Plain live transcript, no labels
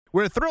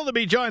We're thrilled to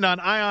be joined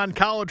on Ion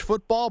College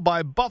Football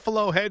by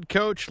Buffalo head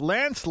coach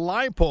Lance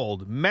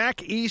Leipold.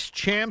 MAC East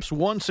champs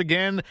once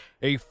again,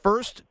 a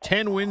first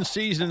 10-win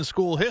season in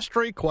school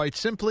history. Quite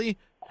simply,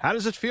 how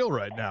does it feel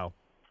right now?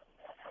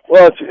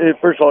 Well,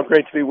 first of all,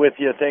 great to be with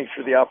you. Thanks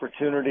for the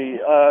opportunity.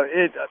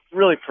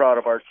 Really proud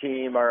of our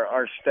team,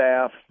 our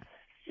staff.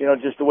 You know,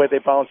 just the way they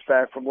bounced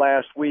back from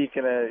last week,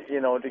 and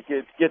to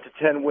get to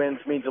 10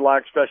 wins means a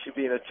lot, especially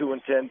being a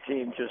 2-10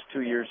 team just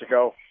 2 years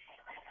ago.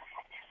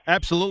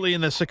 Absolutely,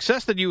 and the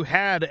success that you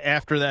had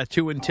after that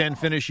 2-10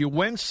 finish, you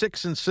went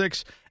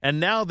 6-6, and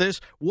now this.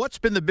 What's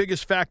been the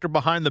biggest factor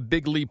behind the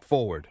big leap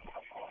forward?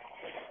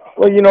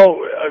 Well,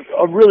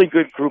 a really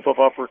good group of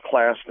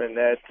upperclassmen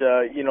that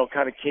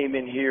kind of came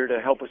in here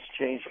to help us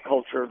change the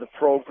culture of the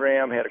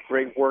program. Had a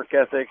great work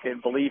ethic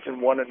and belief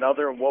in one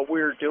another and what we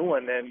were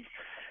doing. And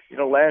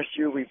last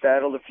year we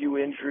battled a few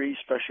injuries,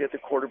 especially at the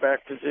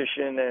quarterback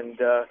position,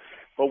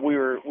 but we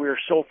were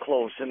so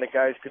close, and the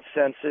guys could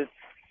sense it.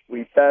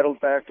 We battled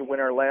back to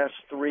win our last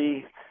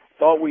three.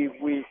 Thought we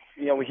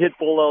hit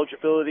bowl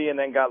eligibility and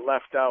then got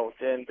left out,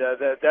 and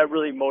that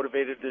really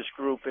motivated this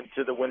group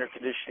into the winter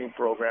conditioning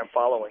program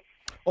following.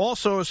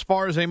 Also, as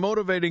far as a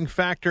motivating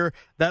factor,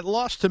 that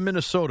loss to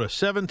Minnesota,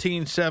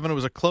 17-7, it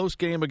was a close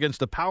game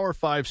against a Power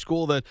 5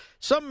 school that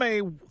some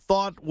may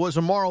thought was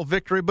a moral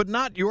victory, but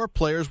not your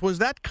players. Was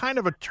that kind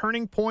of a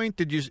turning point?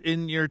 Did you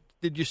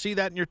see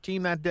that in your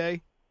team that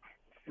day?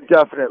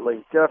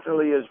 Definitely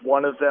is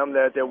one of them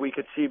that we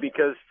could see,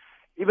 because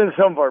even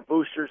some of our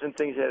boosters and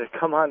things that had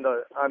come on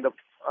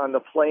the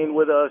plane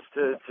with us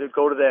to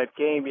go to that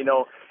game,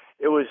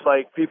 it was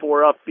like people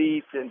were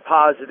upbeat and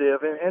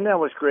positive, and that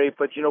was great.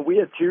 But we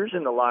had tears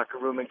in the locker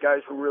room, and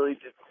guys were really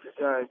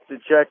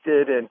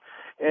dejected, and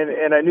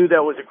I knew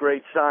that was a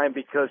great sign,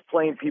 because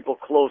playing people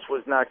close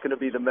was not going to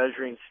be the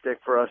measuring stick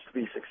for us to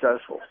be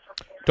successful.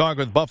 Talk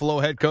with Buffalo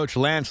head coach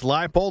Lance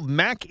Leipold.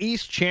 MAC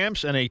East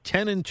champs and a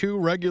 10-2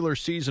 regular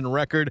season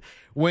record.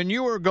 When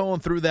you were going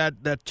through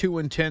that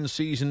 2-10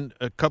 season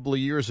a couple of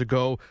years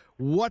ago,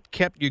 what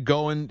kept you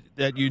going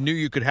that you knew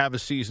you could have a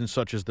season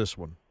such as this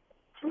one?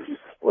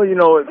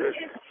 Well,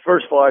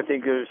 first of all, I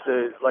think it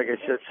was, like I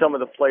said, some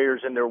of the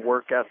players and their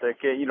work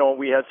ethic.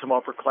 We had some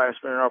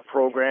upperclassmen in our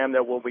program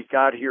that when we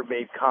got here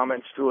made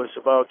comments to us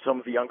about some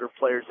of the younger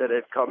players that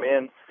had come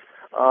in.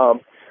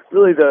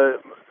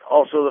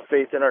 Also the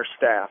faith in our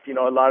staff.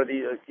 A lot of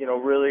the,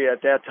 really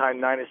at that time,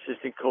 9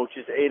 assistant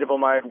coaches, 8 of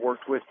them I had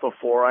worked with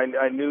before.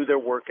 I knew their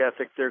work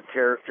ethic, their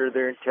character,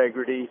 their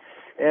integrity,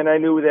 and I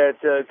knew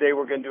that they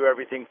were going to do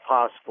everything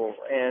possible.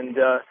 And,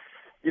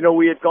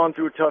 we had gone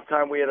through a tough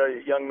time. We had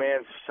a young man,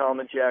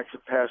 Solomon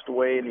Jackson, passed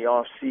away in the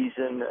off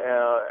season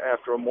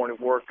after a morning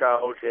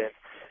workout,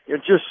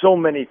 and just so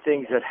many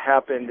things had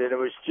happened, and it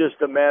was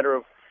just a matter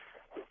of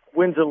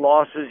wins and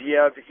losses.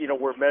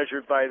 We're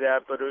measured by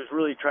that, but it was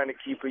really trying to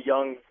keep a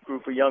young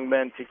group of young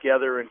men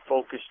together and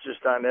focused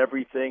just on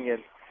everything,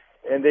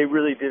 and they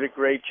really did a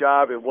great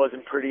job. It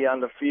wasn't pretty on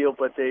the field,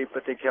 but they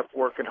kept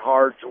working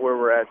hard to where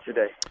we're at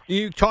today.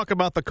 You talk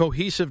about the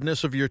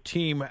cohesiveness of your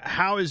team.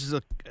 How is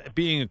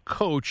being a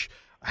coach,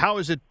 how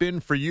has it been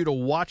for you to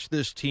watch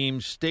this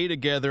team stay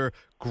together,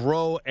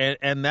 grow,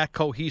 and that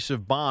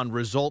cohesive bond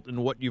result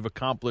in what you've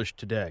accomplished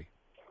today?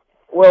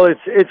 Well,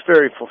 it's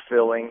very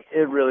fulfilling.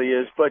 It really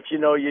is. But,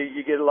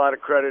 you get a lot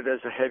of credit as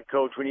a head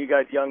coach when you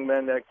got young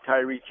men like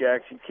Tyree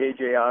Jackson,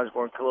 KJ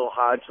Osborne, Khalil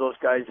Hodge, those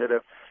guys that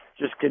have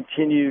just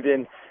continued.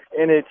 And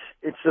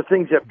it's the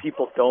things that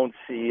people don't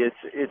see.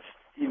 It's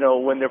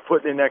when they're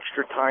putting in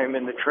extra time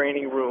in the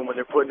training room, when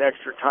they're putting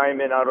extra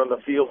time in out on the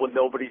field when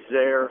nobody's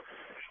there,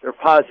 their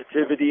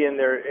positivity and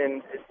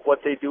what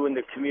they do in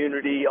the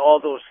community, all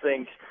those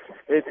things.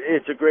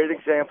 It's a great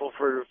example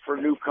for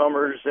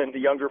newcomers and the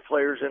younger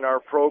players in our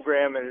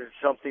program, and it's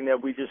something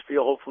that we just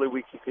feel hopefully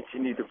we can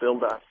continue to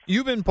build on.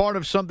 You've been part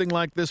of something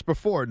like this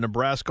before.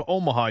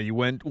 Nebraska-Omaha, you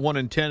went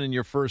 1-10 in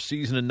your first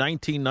season in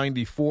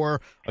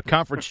 1994. A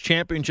conference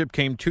championship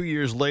came 2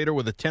 years later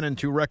with a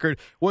 10-2 record.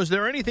 Was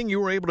there anything you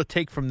were able to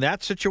take from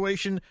that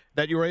situation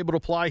that you were able to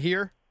apply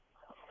here?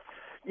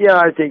 Yeah,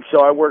 I think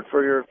so. I worked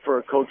for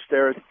a coach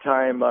there at the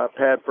time,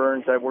 Pat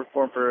Burns. I worked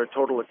for him for a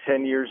total of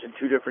 10 years in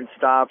 2 different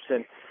stops,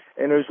 and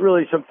there's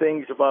really some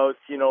things about,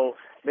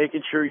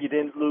 making sure you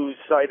didn't lose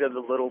sight of the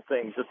little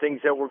things, the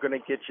things that were going to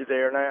get you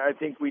there. And I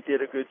think we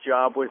did a good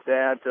job with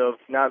that, of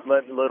not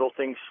letting little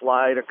things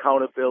slide,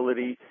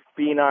 accountability,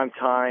 being on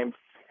time,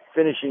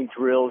 finishing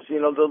drills, the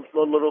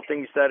little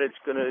things that it's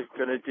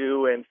going to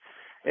do. And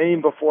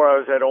even before I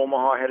was at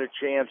Omaha, I had a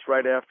chance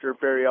right after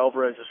Barry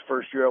Alvarez's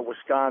first year at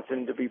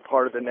Wisconsin to be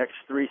part of the next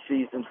 3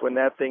 seasons when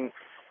that thing,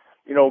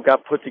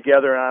 got put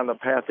together and on the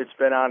path it's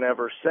been on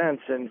ever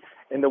since. And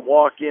to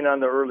walk in on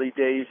the early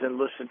days and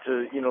listen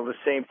to, the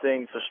same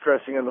things, the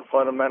stressing of the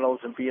fundamentals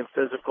and being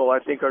physical, I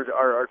think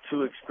are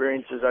 2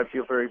 experiences I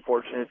feel very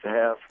fortunate to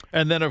have.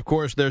 And then, of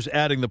course, there's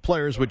adding the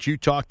players, which you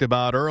talked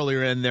about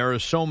earlier, and there are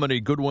so many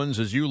good ones,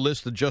 as you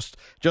listed just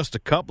a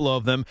couple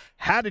of them.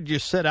 How did you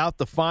set out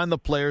to find the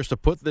players to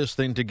put this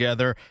thing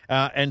together,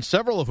 and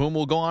several of whom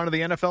will go on to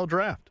the NFL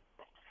draft?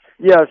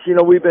 Yes,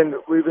 we've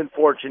been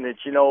fortunate.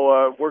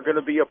 We're going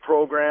to be a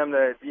program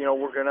that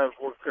we're going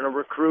to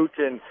recruit,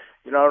 and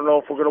I don't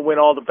know if we're going to win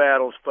all the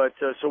battles, but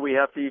so we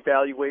have to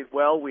evaluate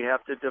well, we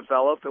have to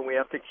develop, and we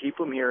have to keep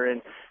them here.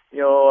 And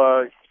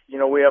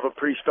we have a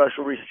pretty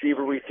special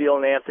receiver, we feel,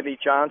 in Anthony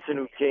Johnson,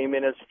 who came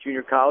in as a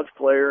junior college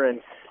player,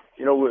 and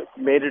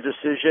made a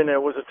decision.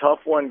 It was a tough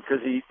one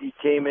because he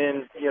came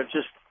in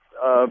just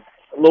a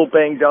little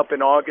banged up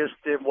in August.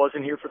 It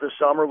wasn't here for the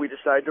summer. We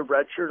decided to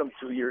redshirt him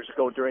 2 years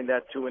ago during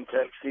that 2-10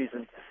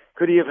 season.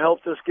 Could he have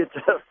helped us get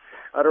to,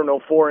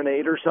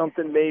 4-8 or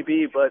something?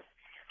 Maybe, but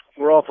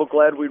we're awful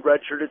glad we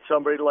redshirted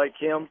somebody like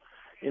him.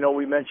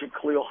 We mentioned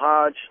Khalil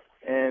Hodge,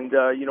 and,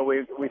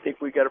 we think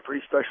we got a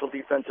pretty special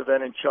defensive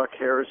end in Chuck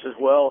Harris as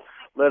well,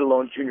 let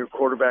alone junior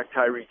quarterback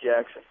Tyree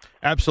Jackson.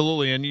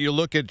 Absolutely, and you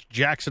look at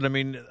Jackson. I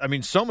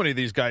mean, so many of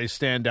these guys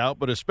stand out,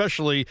 but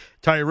especially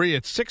Tyree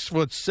at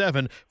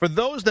 6'7". For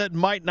those that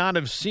might not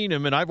have seen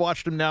him, and I've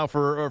watched him now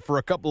for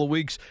a couple of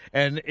weeks,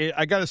 and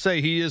I got to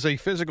say he is a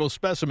physical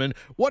specimen.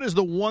 What is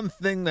the one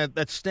thing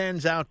that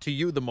stands out to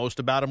you the most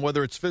about him,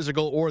 whether it's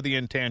physical or the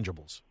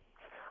intangibles?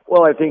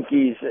 Well, I think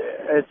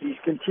as he's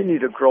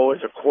continued to grow as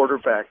a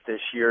quarterback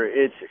this year,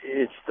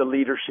 it's the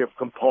leadership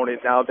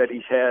component now that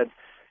he's had.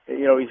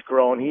 He's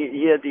grown.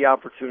 He had the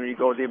opportunity to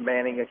go to the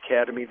Manning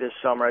Academy this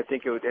summer. I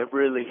think it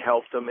really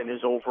helped him in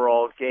his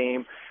overall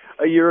game.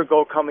 A year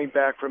ago, coming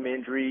back from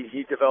injury,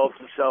 he developed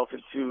himself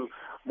into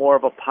more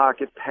of a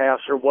pocket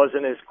passer,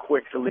 wasn't as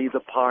quick to leave the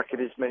pocket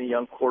as many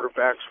young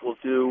quarterbacks will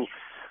do.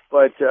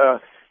 But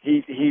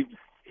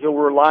he'll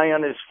rely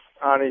on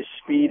his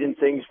speed and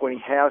things when he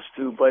has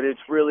to, but it's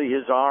really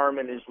his arm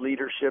and his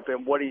leadership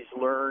and what he's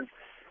learned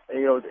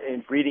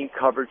in reading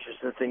coverage is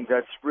the thing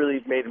that's really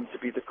made him to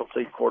be the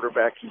complete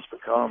quarterback he's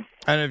become.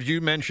 And as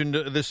you mentioned,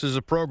 this is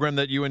a program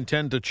that you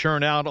intend to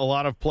churn out a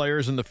lot of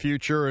players in the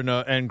future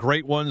and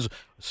great ones.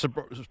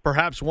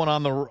 Perhaps one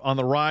on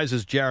the rise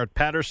is Jarrett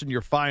Patterson,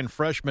 your fine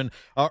freshman.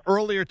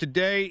 Earlier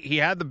today, he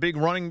had the big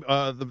running,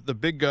 the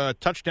big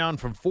touchdown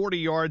from 40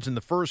 yards in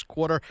the first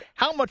quarter.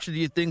 How much do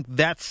you think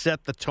that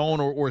set the tone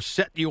or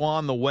set you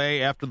on the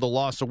way after the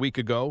loss a week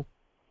ago?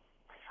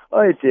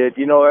 It did.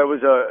 It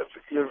was a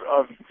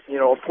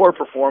poor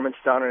performance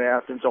down in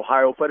Athens,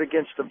 Ohio, but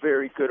against a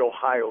very good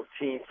Ohio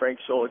team. Frank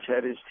Solich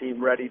had his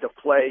team ready to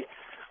play.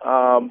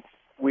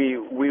 We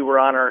were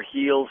on our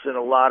heels in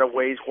a lot of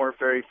ways, weren't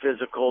very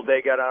physical.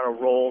 They got on a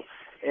roll,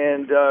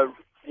 and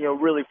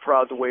really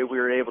proud the way we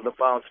were able to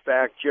bounce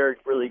back. Jared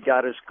really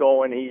got us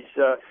going. He's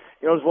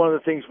it was one of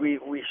the things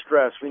we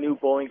stressed. We knew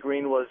Bowling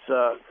Green was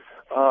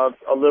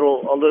a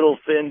little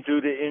thin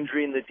due to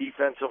injury in the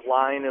defensive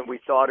line, and we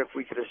thought if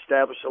we could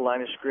establish the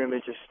line of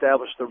scrimmage,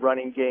 establish the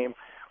running game,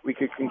 we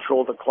could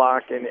control the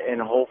clock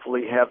and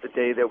hopefully have the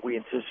day that we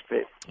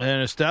anticipate.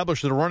 And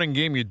establish the running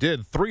game you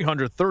did,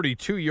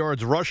 332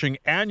 yards rushing,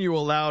 and you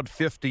allowed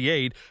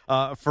 58.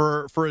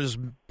 For as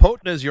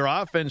potent as your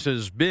offense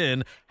has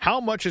been, how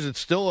much is it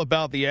still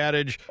about the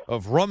adage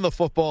of run the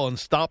football and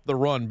stop the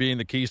run being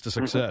the keys to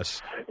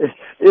success?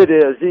 It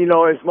is,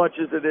 as much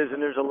as it is,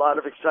 and there's a lot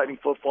of exciting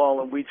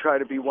football, and we try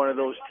to be one of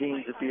those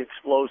teams that be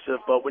explosive.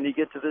 But when you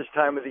get to this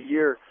time of the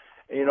year,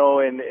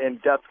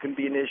 and depth can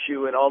be an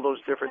issue and all those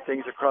different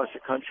things across the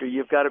country,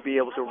 you've got to be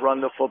able to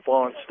run the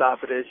football and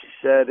stop it, as you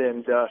said.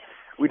 And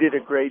we did a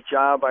great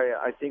job.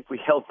 I think we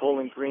held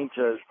Bowling Green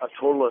to a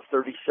total of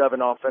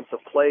 37 offensive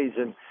plays,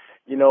 and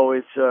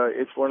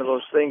it's one of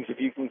those things. If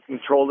you can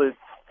control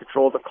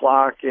the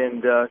clock,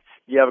 and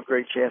you have a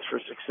great chance for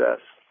success.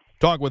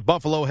 Talk with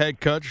Buffalo head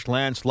coach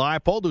Lance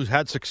Leipold, who's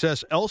had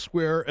success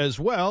elsewhere as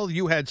well.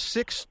 You had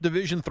 6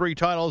 Division III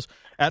titles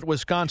at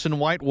Wisconsin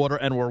Whitewater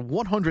and were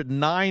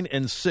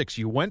 109-6.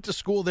 You went to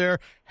school there,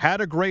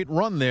 had a great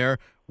run there.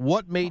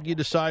 What made you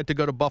decide to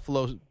go to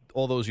Buffalo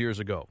all those years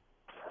ago?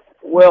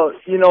 Well,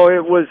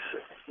 it was,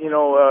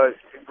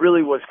 it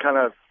really was kind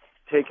of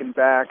taken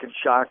back and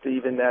shocked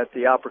even that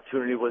the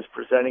opportunity was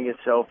presenting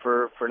itself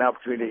for an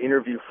opportunity to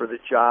interview for the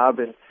job.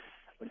 And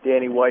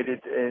Danny White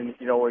had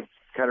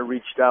kind of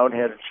reached out and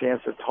had a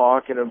chance to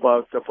talk and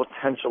about the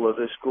potential of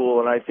this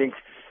school. And I think,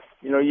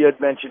 you had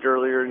mentioned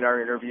earlier in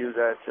our interview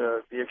that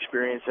the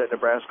experience at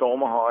Nebraska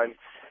Omaha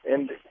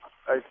and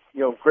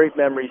great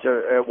memories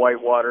at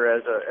Whitewater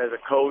as a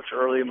coach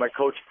early in my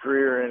coaching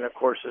career, and of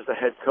course as the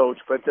head coach.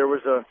 But there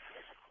was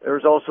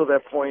also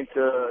that point,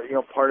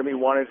 part of me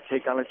wanted to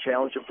take on a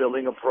challenge of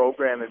building a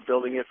program and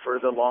building it for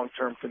the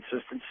long-term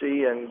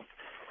consistency and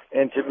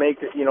to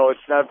make it,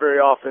 it's not very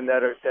often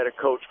that a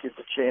coach gets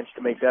a chance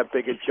to make that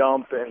big a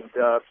jump. And,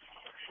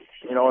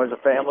 as a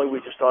family, we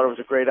just thought it was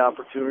a great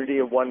opportunity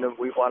and one that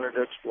we wanted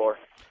to explore.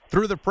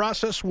 Through the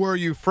process, were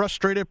you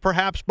frustrated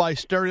perhaps by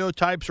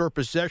stereotypes or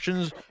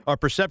perceptions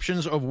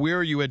of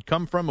where you had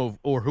come from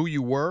or who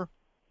you were?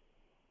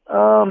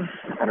 I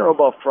don't know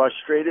about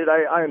frustrated.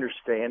 I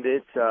understand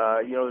it.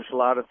 There's a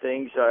lot of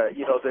things,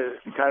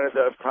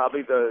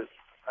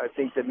 I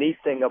think the neat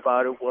thing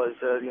about it was,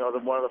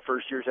 one of the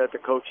first years at the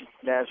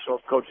National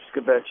Coaches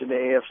Convention, the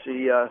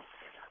AFC,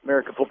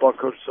 American Football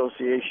Coach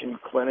Association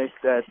clinic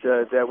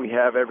that we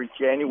have every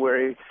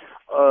January.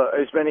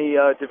 as many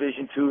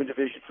Division II and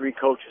Division III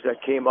coaches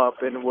that came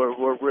up and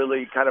were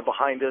really kind of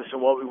behind us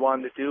and what we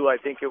wanted to do. I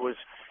think it was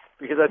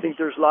because I think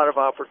there's a lot of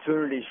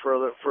opportunities for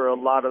a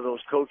lot of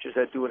those coaches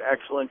that do an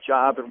excellent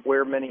job and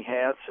wear many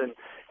hats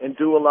and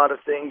do a lot of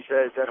things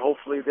that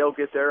hopefully they'll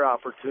get their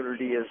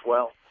opportunity as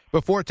well.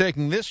 Before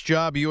taking this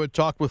job, you had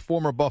talked with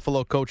former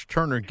Buffalo coach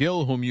Turner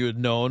Gill, whom you had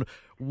known.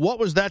 What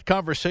was that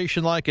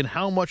conversation like, and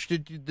how much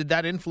did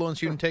that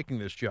influence you in taking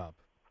this job?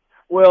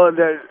 Well, it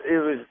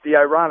was the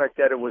ironic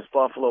that it was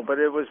Buffalo, but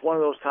it was one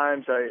of those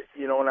times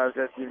when I was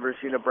at the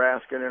University of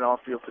Nebraska in an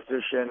off-field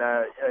position,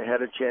 I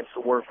had a chance to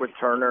work with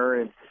Turner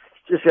and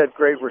just had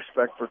great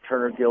respect for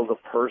Turner Gill, the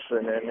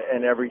person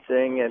and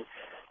everything, and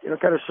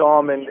kind of saw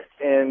him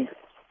and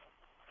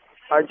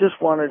I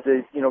just wanted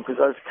to, because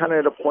I was kind of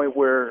at a point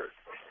where,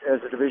 as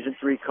a Division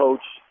III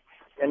coach,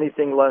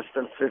 anything less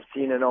than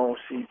 15-0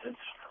 seasons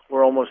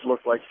were almost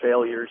looked like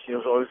failures. So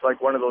it was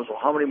like one of those, well,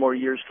 how many more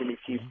years can you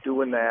keep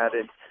doing that?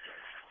 And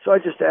so I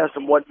just asked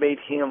him what made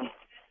him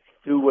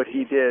do what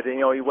he did.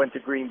 And, he went to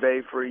Green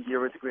Bay for a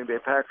year with the Green Bay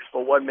Packers,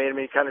 but what made him,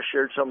 he kind of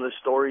shared some of the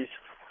stories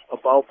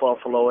about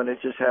Buffalo, and it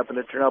just happened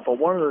to turn out. But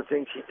one of the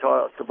things he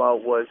talked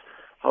about was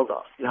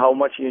how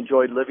much he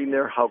enjoyed living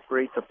there, how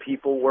great the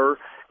people were,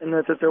 and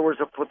that there was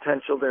a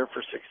potential there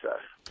for success.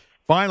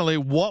 Finally,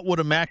 what would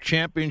a MAC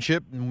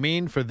championship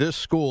mean for this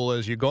school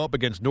as you go up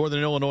against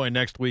Northern Illinois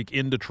next week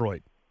in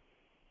Detroit?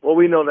 Well,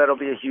 we know that'll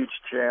be a huge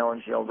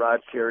challenge. Rod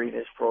Carey and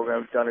his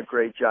program have done a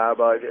great job.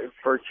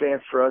 For a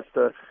chance for us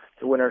to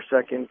win our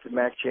second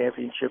MAC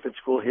championship in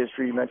school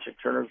history, you mentioned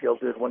Turner Gill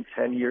did one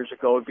 10 years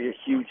ago. It would be a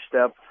huge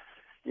step,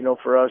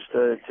 for us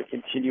to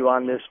continue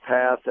on this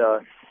path.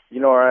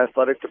 Our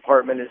athletic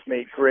department has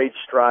made great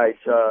strides.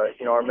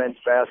 Our men's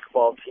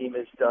basketball team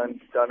has done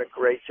a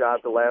great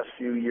job the last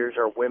few years.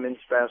 Our women's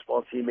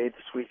basketball team made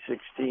the Sweet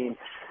 16.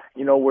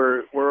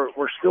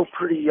 We're still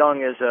pretty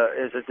young as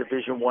a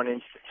Division I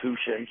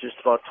institution, just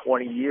about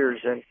 20 years,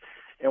 and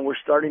we're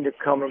starting to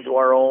come into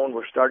our own.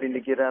 We're starting to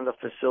get on the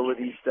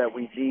facilities that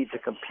we need to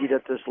compete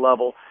at this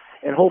level.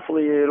 And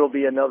hopefully it'll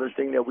be another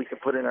thing that we can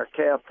put in our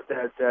cap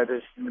that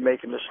is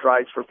making the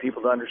strides for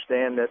people to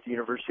understand that the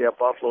University of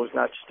Buffalo is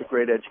not just a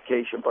great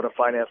education, but a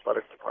fine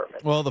athletic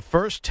department. Well, the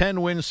first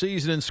 10-win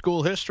season in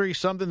school history,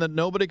 something that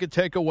nobody could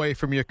take away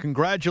from you.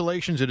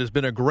 Congratulations. It has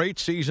been a great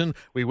season.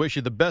 We wish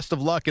you the best of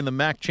luck in the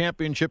MAC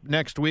championship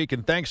next week,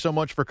 and thanks so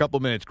much for a couple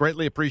minutes.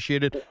 Greatly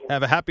appreciated.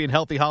 Have a happy and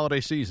healthy holiday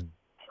season.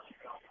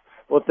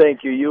 Well,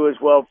 thank you. You as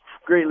well.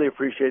 Greatly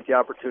appreciate the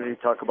opportunity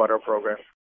to talk about our program.